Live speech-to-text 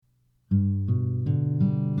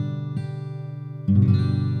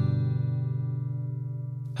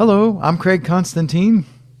Hello, I'm Craig Constantine.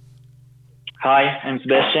 Hi, I'm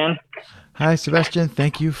Sebastian. Hi, Sebastian.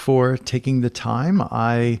 Thank you for taking the time.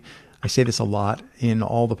 I say this a lot in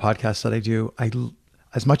all the podcasts that I do.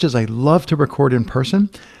 As much as I love to record in person,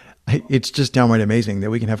 it's just downright amazing that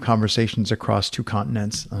we can have conversations across two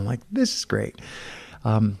continents. I'm like, this is great.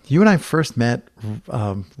 You and I first met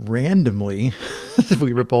randomly.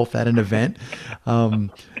 We were both at an event.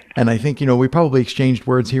 And I think, we probably exchanged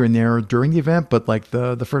words here and there during the event, but like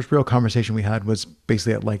the first real conversation we had was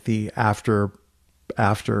basically at like the after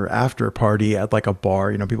party at like a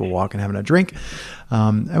bar, people walking, having a drink.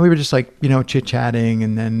 And we were just like, chit chatting,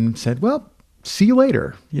 and then said, well, see you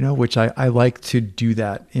later, which I like to do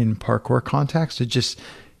that in parkour context, to just,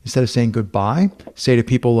 instead of saying goodbye, say to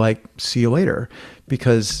people like, see you later,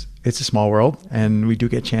 because it's a small world and we do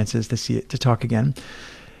get chances to talk again.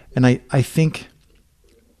 And I think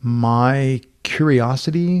my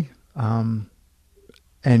curiosity, and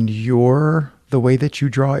the way that you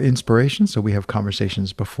draw inspiration. So we have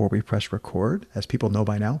conversations before we press record, as people know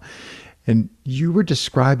by now. And you were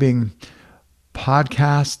describing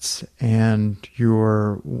podcasts and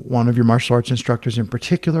one of your martial arts instructors in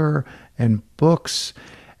particular, and books,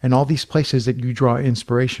 and all these places that you draw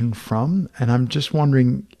inspiration from. And I'm just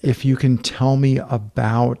wondering if you can tell me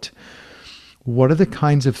about what are the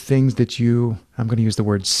kinds of things that I'm going to use the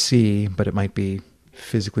word see, but it might be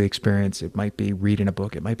physically experience, it might be read in a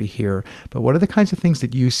book, it might be hear, but what are the kinds of things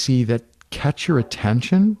that you see that catch your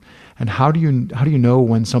attention? And how do you know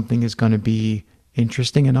when something is going to be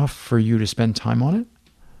interesting enough for you to spend time on it?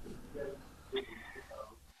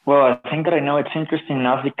 Well, I think that I know it's interesting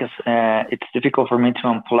enough because it's difficult for me to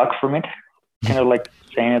unplug from it, kind of like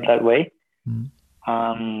saying it that way.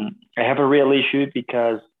 I have a real issue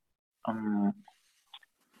because,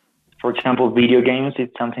 for example, video games,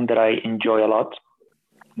 it's something that I enjoy a lot,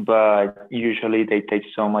 but usually they take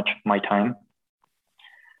so much of my time.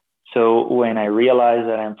 So when I realize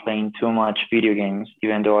that I'm playing too much video games,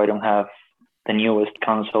 even though I don't have the newest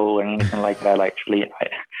console or anything like that, actually, I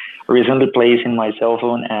recently plays in my cell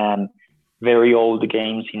phone and very old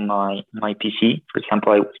games in my PC. For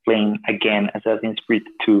example, I was playing again Assassin's Creed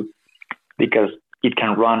 2 because it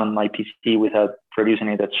can run on my PC without producing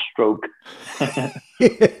a stroke.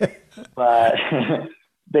 But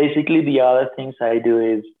basically, the other things I do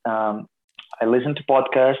is I listen to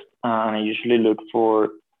podcasts, and I usually look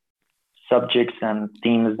for subjects and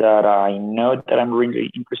themes that I know that I'm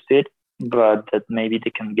really interested, but that maybe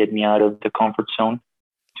they can get me out of the comfort zone,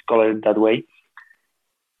 to call it that way.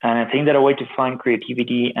 And I think that a way to find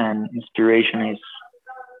creativity and inspiration is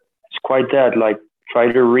quite that, like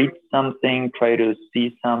try to read something, try to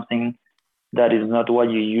see something that is not what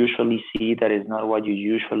you usually see, that is not what you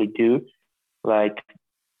usually do. Like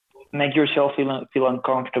make yourself feel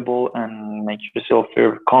uncomfortable and make yourself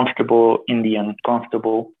feel comfortable in the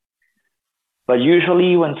uncomfortable. But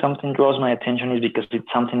usually when something draws my attention is because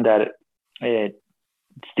it's something that it's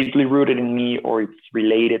deeply rooted in me, or it's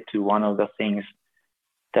related to one of the things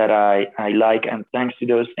that I like. And thanks to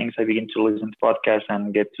those things, I begin to listen to podcasts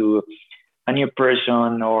and get to a new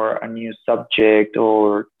person or a new subject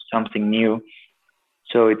or something new.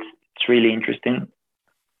 So it's really interesting.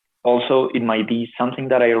 Also, it might be something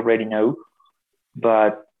that I already know,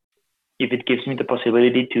 but if it gives me the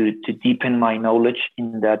possibility to deepen my knowledge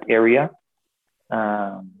in that area,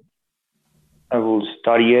 I will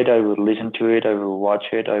study it, I will listen to it, I will watch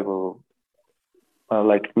it, I will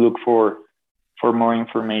look for more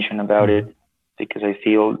information about it, because I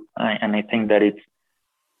feel and I think that it's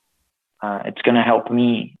going to help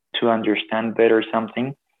me to understand better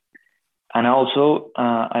something. And also,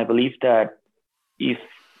 I believe that if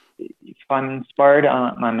I'm inspired,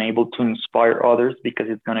 I'm able to inspire others, because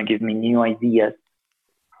it's going to give me new ideas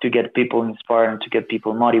to get people inspired and to get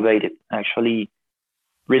people motivated. Actually,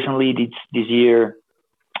 recently this year,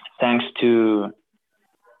 thanks to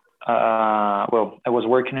I was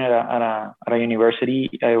working at a university.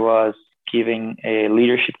 I was giving a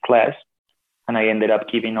leadership class, and I ended up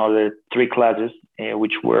giving all the 3 classes,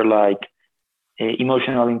 which were like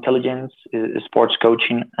emotional intelligence, sports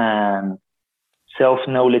coaching, and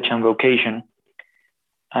self-knowledge and vocation.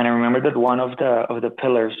 And I remember that one of the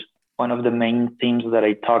pillars, one of the main themes that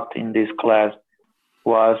I talked in this class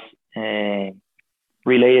was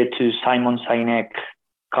related to Simon Sinek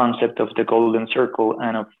concept of the golden circle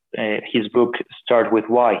and of his book Start With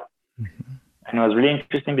Why. Mm-hmm. And it was really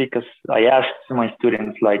interesting because I asked my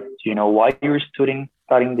students, like, do you know why you're studying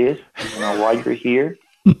this? Do you know why you're here?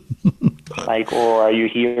 Like, or are you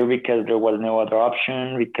here because there was no other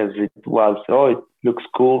option, because it looks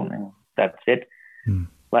cool and that's it?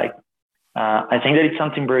 Like, I think that it's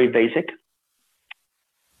something very basic,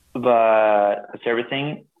 but it's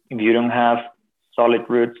everything. If you don't have solid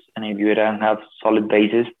roots and if you don't have solid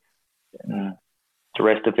bases, the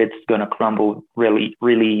rest of it's gonna crumble really,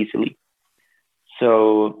 really easily.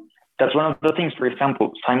 So that's one of the things. For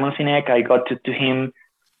example, Simon Sinek, I got to him.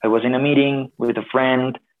 I was in a meeting with a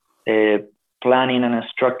friend, planning and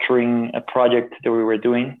structuring a project that we were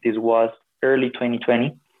doing. This was early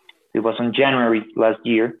 2020. It was in January last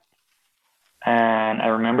year. And I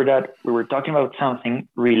remember that we were talking about something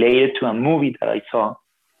related to a movie that I saw,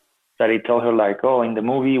 that I told her like, oh, in the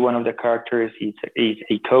movie, one of the characters is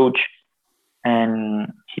a coach,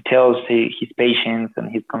 and he tells his patients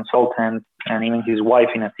and his consultants and even his wife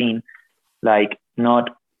in a scene, like,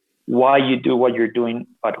 not why you do what you're doing,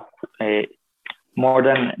 but more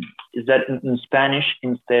than, is that in Spanish,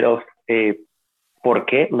 instead of por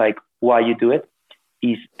qué, like why you do it,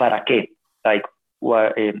 is para qué, like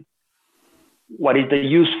what is the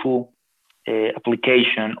useful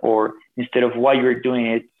application, or instead of why you're doing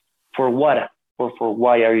it, for what, or for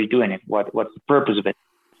why are you doing it? What's the purpose of it?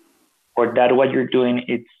 Or that what you're doing,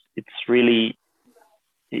 it's really,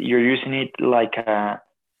 you're using it like as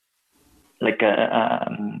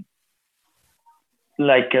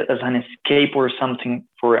an escape or something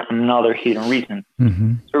for another hidden reason.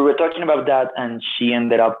 Mm-hmm. So we were talking about that, and she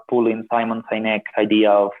ended up pulling Simon Sinek's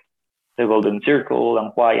idea of the golden circle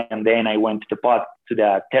and why. And then I went to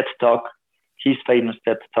the TED Talk, his famous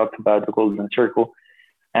TED Talk about the golden circle.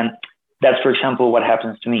 And that's, for example, what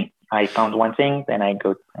happens to me. I found one thing, then I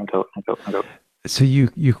go. So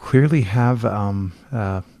you clearly have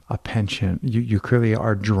a penchant. You clearly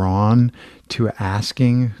are drawn to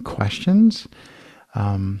asking questions,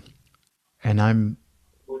 and I'm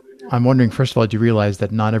wondering, first of all, do you realize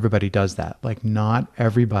that not everybody does that? Like, not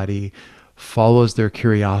everybody follows their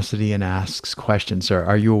curiosity and asks questions. Or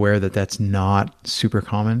are you aware that that's not super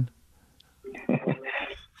common?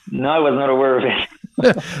 No, I was not aware of it.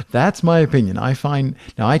 That's my opinion. I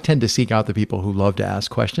tend to seek out the people who love to ask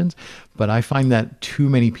questions, but I find that too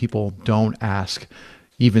many people don't ask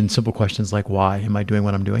even simple questions like, why am I doing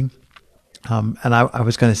what I'm doing? And I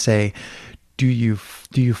was going to say, do you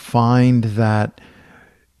find that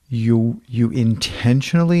you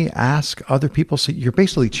intentionally ask other people? So you're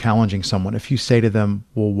basically challenging someone. If you say to them,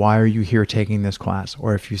 well, why are you here taking this class?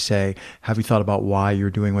 Or if you say, have you thought about why you're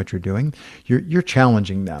doing what you're doing? You're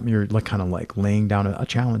challenging them. You're like kind of like laying down a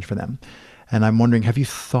challenge for them. And I'm wondering, have you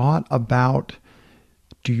thought about,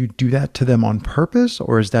 do you do that to them on purpose?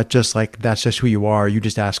 Or is that just like, that's just who you are? You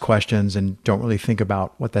just ask questions and don't really think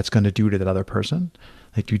about what that's going to do to that other person?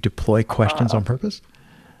 Like, do you deploy questions on purpose?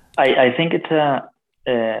 I think it's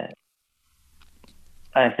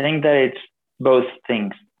I think that it's both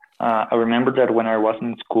things. I remember that when I was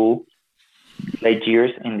in school, late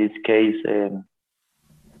years, in this case,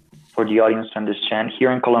 for the audience to understand,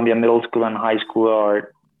 here in Colombia, middle school and high school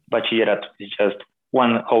are bachillerato. It's just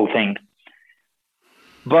one whole thing.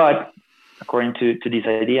 But according to this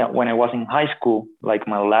idea, when I was in high school, like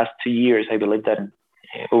my last 2 years, I believe that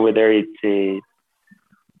over there it's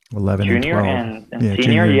 11 junior and 12. and Yeah, senior,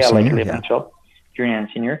 junior and like senior, 11 and 12, junior and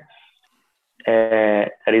senior.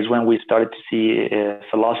 That is when we started to see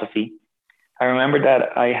philosophy. I remember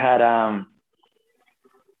that I had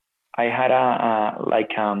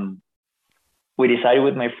we decided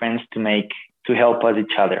with my friends to help us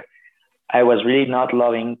each other. I was really not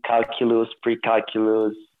loving calculus,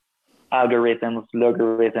 pre-calculus, algorithms,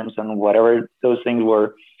 logarithms, and whatever those things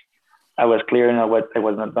were. I was clear on what I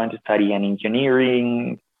was not going to study an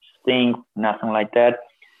engineering thing, nothing like that.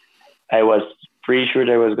 I was pretty sure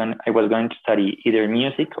that I was going to study either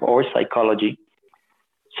music or psychology.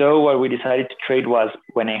 So what we decided to trade was,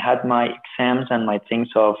 when I had my exams and my things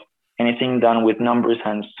of anything done with numbers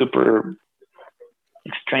and super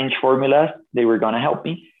strange formulas, they were going to help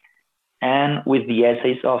me. And with the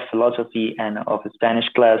essays of philosophy and of a Spanish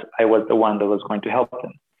class, I was the one that was going to help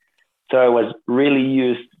them. So I was really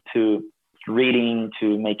used to reading,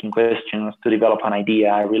 to making questions, to develop an idea.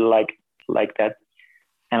 I really like that.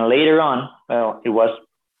 And later on, well, it was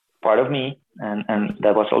part of me. And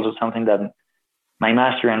that was also something that my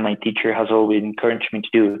master and my teacher has always encouraged me to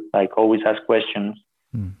do, like always ask questions.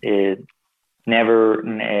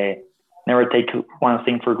 Never take one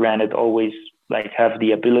thing for granted. Always like have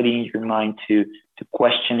the ability in your mind to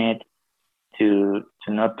question it, to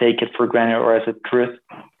not take it for granted or as a truth.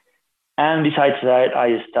 And besides that,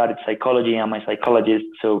 I studied psychology. I'm a psychologist.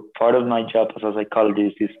 So part of my job as a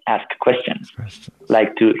psychologist is ask questions,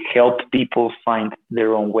 like to help people find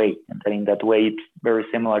their own way. And that in that way, it's very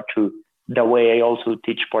similar to the way I also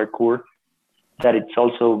teach parkour, that it's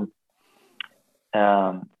also,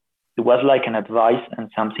 it was like an advice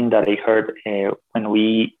and something that I heard when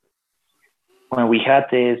we when we had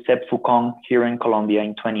the Seb Fukong here in Colombia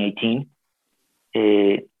in 2018,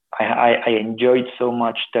 I enjoyed so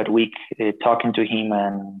much that week talking to him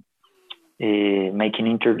and making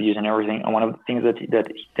interviews and everything. And one of the things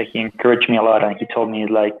that he encouraged me a lot, and he told me, is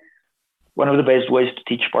like, one of the best ways to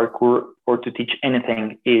teach parkour or to teach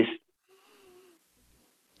anything is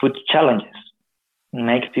put challenges,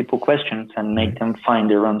 make people questions, and make them find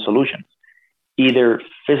their own solutions, either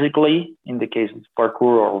physically in the case of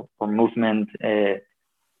parkour or movement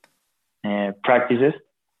practices,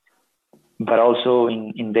 but also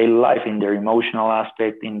in daily life, in their emotional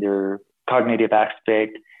aspect, in their cognitive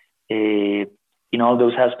aspect, in all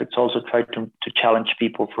those aspects. Also try to challenge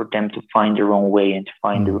people for them to find their own way and to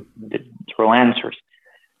find their own answers.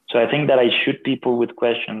 So I think that I shoot people with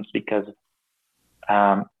questions because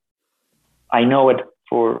I know it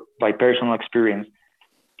by personal experience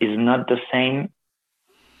is not the same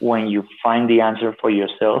when you find the answer for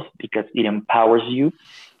yourself, because it empowers you.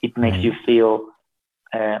 It makes you feel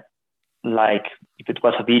like if it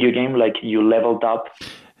was a video game, like you leveled up.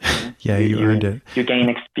 Yeah, you earned it. You gain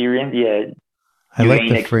experience. Yeah. I like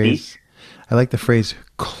the phrase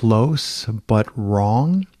close but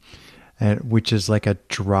wrong, which is like a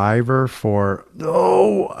driver for,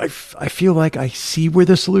 I feel like I see where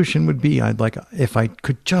the solution would be. I'd like, if I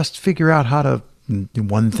could just figure out how to do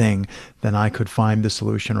one thing, then I could find the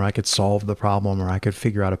solution, or I could solve the problem, or I could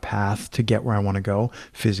figure out a path to get where I want to go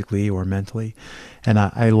physically or mentally. And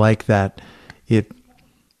I like that it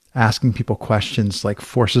asking people questions like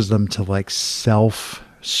forces them to like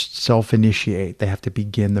self-initiate. They have to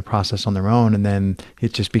begin the process on their own, and then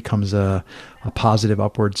it just becomes a positive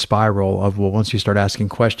upward spiral of, well, once you start asking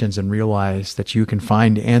questions and realize that you can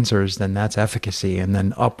find answers, then that's efficacy, and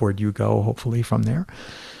then upward you go, hopefully, from there.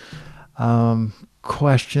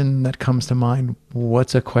 Question that comes to mind,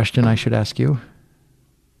 what's a question I should ask you?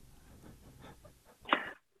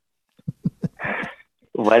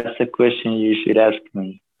 What's the question you should ask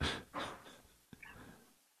me?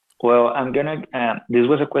 Well, I'm gonna. This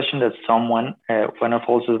was a question that someone, one of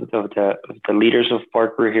also of the leaders of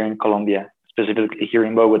parkour here in Colombia, specifically here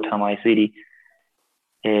in Bogota, my city.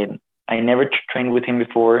 I never trained with him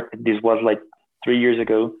before. This was like 3 years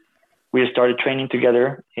ago. We started training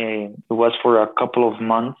together. It was for a couple of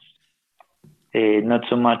months. Not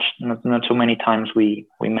so much, not so many times we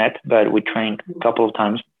met, but we trained a couple of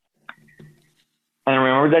times. And I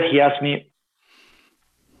remember that he asked me,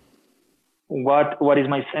 what is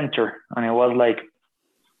my center? And I was like,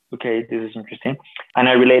 okay, this is interesting. And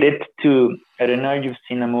I related to, I don't know if you've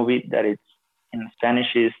seen a movie that it's in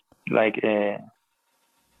Spanish is like The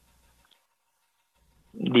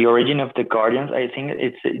Origin of the Guardians. I think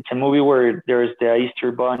it's a movie where there's the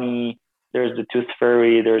Easter Bunny, there's the Tooth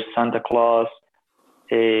Fairy, there's Santa Claus,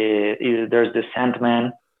 there's the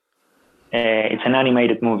Sandman. It's an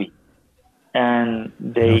animated movie. And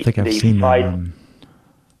they fight.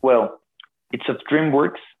 Well, it's of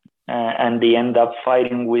DreamWorks, and they end up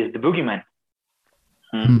fighting with the Boogeyman.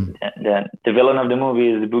 The villain of the movie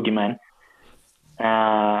is the Boogeyman,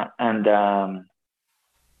 and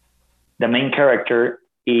the main character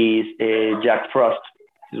is Jack Frost.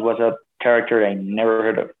 This was a character I never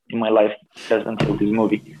heard of in my life just until this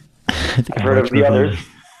movie. I've heard of the others,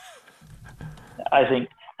 I think.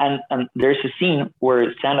 And there's a scene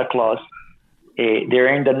where Santa Claus, they're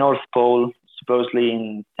in the North Pole, supposedly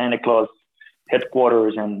in Santa Claus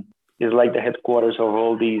headquarters, and it's like the headquarters of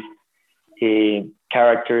all these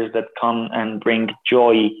characters that come and bring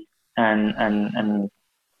joy and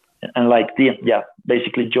like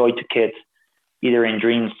basically joy to kids, either in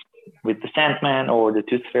dreams with the Sandman or the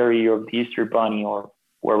Tooth Fairy or the Easter Bunny or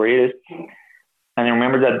wherever it is. And I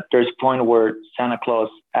remember that there's a point where Santa Claus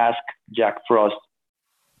asked Jack Frost,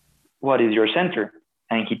 "What is your center?"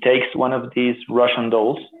 And he takes one of these Russian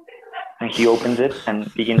dolls and he opens it and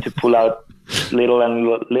begins to pull out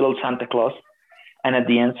little Santa Claus. And at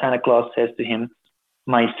the end, Santa Claus says to him,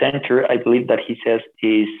 "My center," I believe that he says,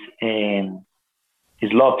 is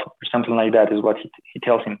love, or something like that is what he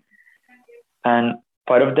tells him. And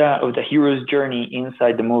part of the hero's journey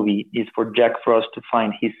inside the movie is for Jack Frost to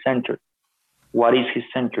find his center. What is his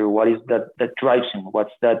center? What is that drives him?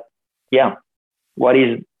 What's that? Yeah. What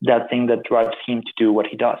is that thing that drives him to do what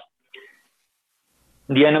he does?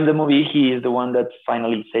 In the end of the movie, he is the one that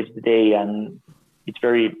finally saves the day, and it's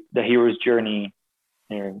very the hero's journey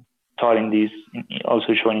taught in this,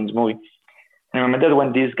 also shown in this movie. And I remember that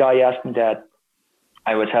when this guy asked me that,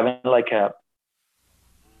 I was having like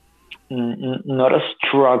not a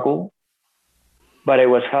struggle, but I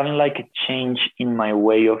was having like a change in my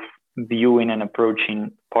way of viewing and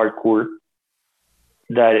approaching parkour,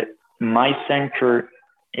 that my center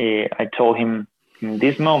I told him in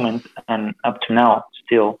this moment and up to now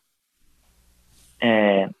still,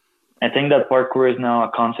 I think that parkour is now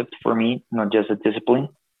a concept for me, not just a discipline.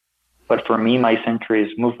 But for me, my center is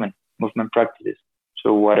movement practices.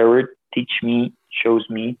 So whatever it teach me, shows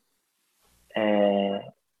me,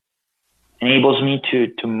 enables me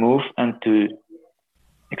to move and to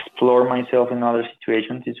explore myself in other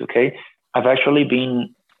situations, it's okay. I've actually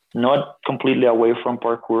been not completely away from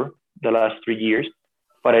parkour the last 3 years,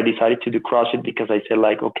 but I decided to do CrossFit because I said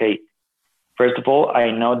like, okay, first of all,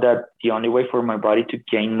 I know that the only way for my body to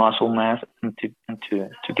gain muscle mass and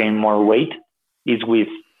to gain more weight is with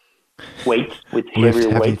weight, with heavier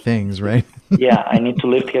heavy weight things, right? Yeah, I need to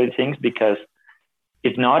lift heavy things because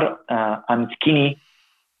if not, I'm skinny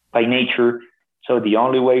by nature. So the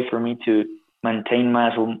only way for me to maintain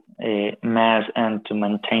muscle mass and to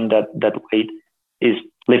maintain that weight is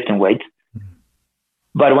lifting weights.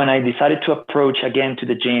 But when I decided to approach again to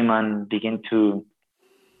the gym and begin to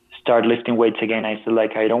start lifting weights again, I said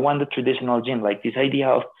like, I don't want the traditional gym, like this idea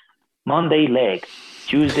of Monday legs,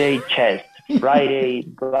 Tuesday chest, Friday,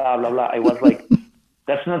 blah, blah, blah. I was like,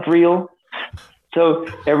 that's not real. So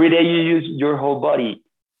every day you use your whole body.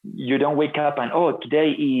 You don't wake up and, oh,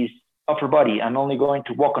 today is upper body. I'm only going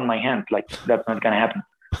to walk on my hands. Like, that's not going to happen.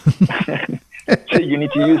 So you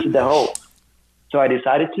need to use the whole. So I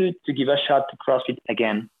decided to give a shot to CrossFit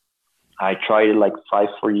again. I tried it like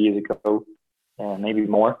 4 years ago, maybe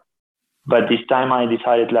more. But this time I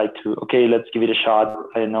decided like okay, let's give it a shot.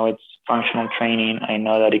 I know it's functional training. I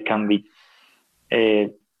know that it can be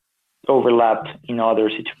overlapped in other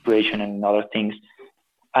situations and other things.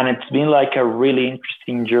 And it's been like a really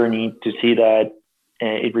interesting journey to see that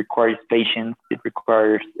it requires patience. It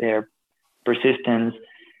requires persistence.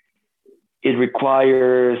 It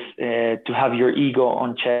requires to have your ego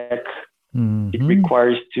on check. Mm-hmm. It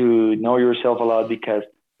requires to know yourself a lot because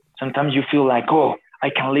sometimes you feel like, oh, I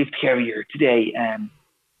can lift heavier today. And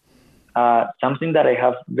something that I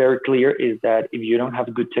have very clear is that if you don't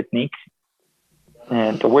have good technique,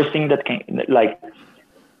 the worst thing that can, like,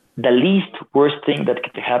 the least worst thing that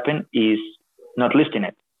can happen is not lifting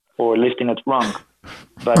it or lifting it wrong.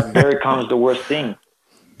 But there comes the worst thing.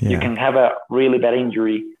 Yeah. You can have a really bad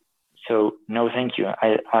injury. So no, thank you.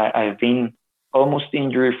 I've been almost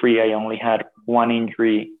injury free. I only had one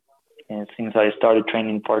injury since I started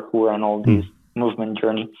training parkour and all this movement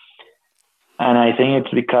journey. And I think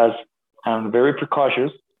it's because I'm very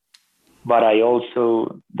precautious, but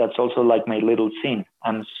that's also like my little sin.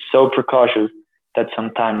 I'm so precautious that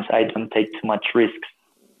sometimes I don't take too much risks.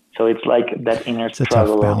 So it's like that inner struggle. It's a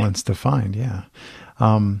tough balance to find. Yeah.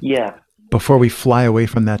 Yeah. Before we fly away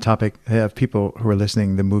from that topic, I have people who are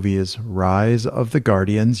listening. The movie is Rise of the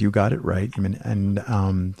Guardians. You got it right. I mean,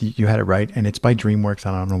 and you had it right. And it's by DreamWorks.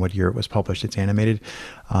 I don't know what year it was published. It's animated.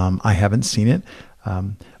 I haven't seen it.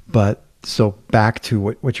 But so back to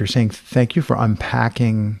what you're saying. Thank you for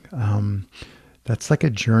unpacking. That's like a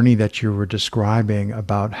journey that you were describing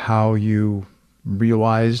about how you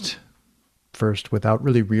realized first without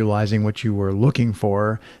really realizing what you were looking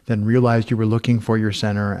for, then realized you were looking for your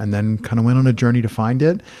center, and then kind of went on a journey to find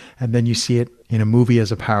it. And then you see it in a movie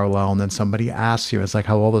as a parallel, and then somebody asks you. It's like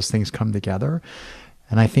how all those things come together.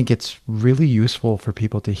 And I think it's really useful for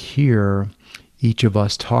people to hear each of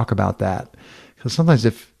us talk about that. Because sometimes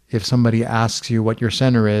if somebody asks you what your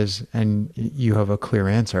center is and you have a clear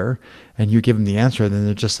answer and you give them the answer, then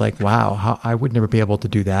they're just like, wow, I would never be able to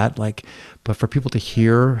do that. But for people to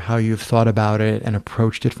hear how you've thought about it and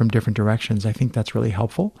approached it from different directions, I think that's really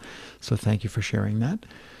helpful. So thank you for sharing that.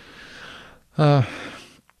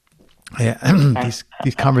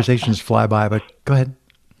 These conversations fly by, but go ahead.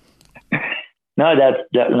 No,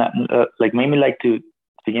 that like made me like to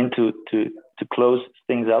begin to close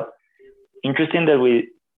things up. Interesting that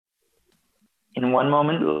in one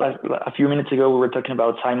moment, a few minutes ago, we were talking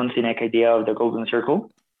about Simon Sinek idea of the golden circle.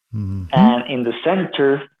 Mm-hmm. And in the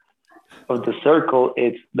center of the circle,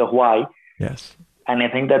 it's the why. Yes. And I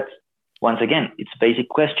think that, once again, it's a basic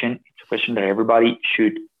question. It's a question that everybody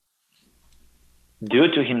should do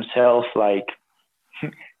to himself, like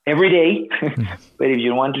every day. But if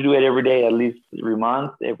you want to do it every day, at least every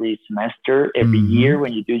month, every semester, every year,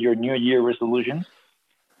 when you do your New Year resolutions,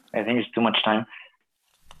 I think it's too much time.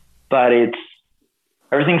 But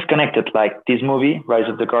everything's connected. Like this movie, Rise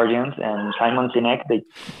of the Guardians, and Simon Sinek,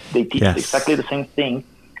 they teach exactly the same thing.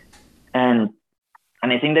 And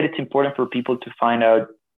I think that it's important for people to find out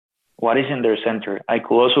what is in their center. I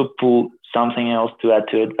could also pull something else to add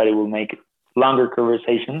to it, but it will make longer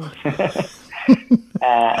conversations.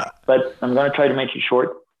 But I'm going to try to make it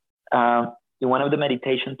short. In one of the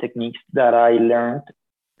meditation techniques that I learned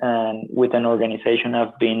and with an organization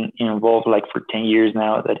I've been involved like for 10 years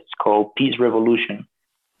now that is called Peace Revolution.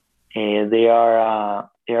 They are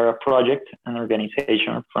a project, an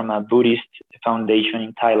organization from a Buddhist foundation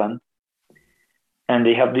in Thailand. And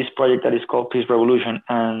they have this project that is called Peace Revolution.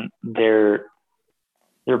 And their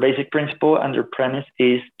basic principle and their premise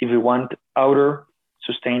is, if we want outer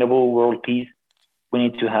sustainable world peace, we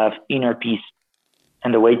need to have inner peace.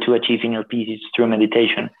 And the way to achieve inner peace is through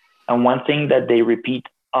meditation. And one thing that they repeat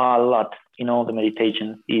a lot in all the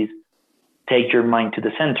meditations is take your mind to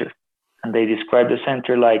the center. And they describe the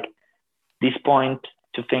center like this point,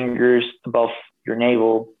 two fingers above your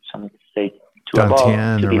navel, some say two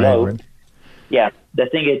above, two below. Right. Yeah, the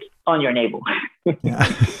thing is on your navel. Yeah.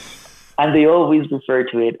 And they always refer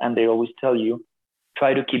to it, and they always tell you,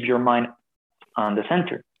 try to keep your mind on the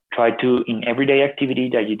center. Try to, in everyday activity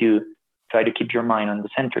that you do, try to keep your mind on the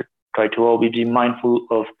center. Try to always be mindful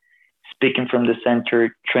of speaking from the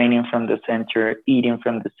center, training from the center, eating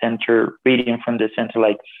from the center, reading from the center.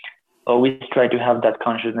 Like, always try to have that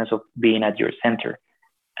consciousness of being at your center.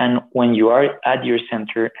 And when you are at your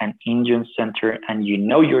center and in your center and you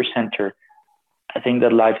know your center, I think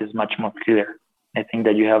that life is much more clear. I think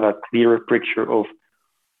that you have a clearer picture of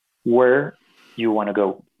where you want to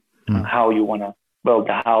go and how you want to, well,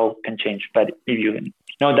 the how can change, but if you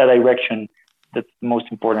know that direction, that's the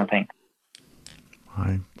most important thing.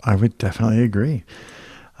 I would definitely agree.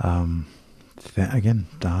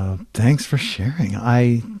 Thanks for sharing.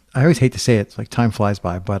 I always hate to say it, it's like time flies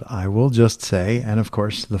by, but I will just say, and of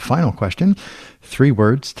course, the final question, 3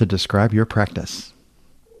 words to describe your practice.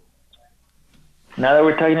 Now that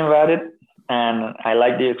we're talking about it, and I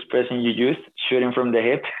like the expression you used, shooting from the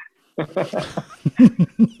hip.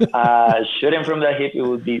 Shooting from the hip, it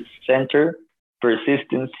would be center,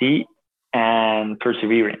 persistency, and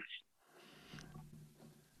perseverance.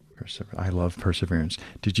 I love perseverance.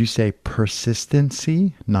 Did you say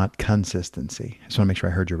persistency, not consistency? I just want to make sure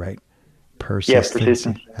I heard you right.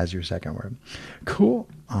 Persistency as your second word. Cool.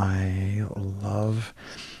 I love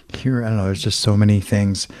hearing, I don't know, there's just so many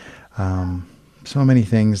things. So many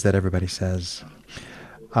things that everybody says.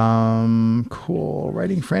 Cool.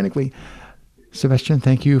 Writing frantically. Sebastian,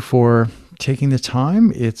 thank you for taking the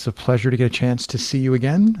time. It's a pleasure to get a chance to see you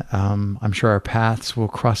again. I'm sure our paths will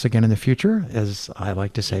cross again in the future. As I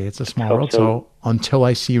like to say, it's a small world. So until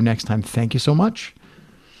I see you next time, thank you so much.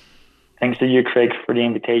 Thanks to you, Craig, for the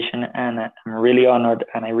invitation. And I'm really honored,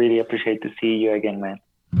 and I really appreciate to see you again, man.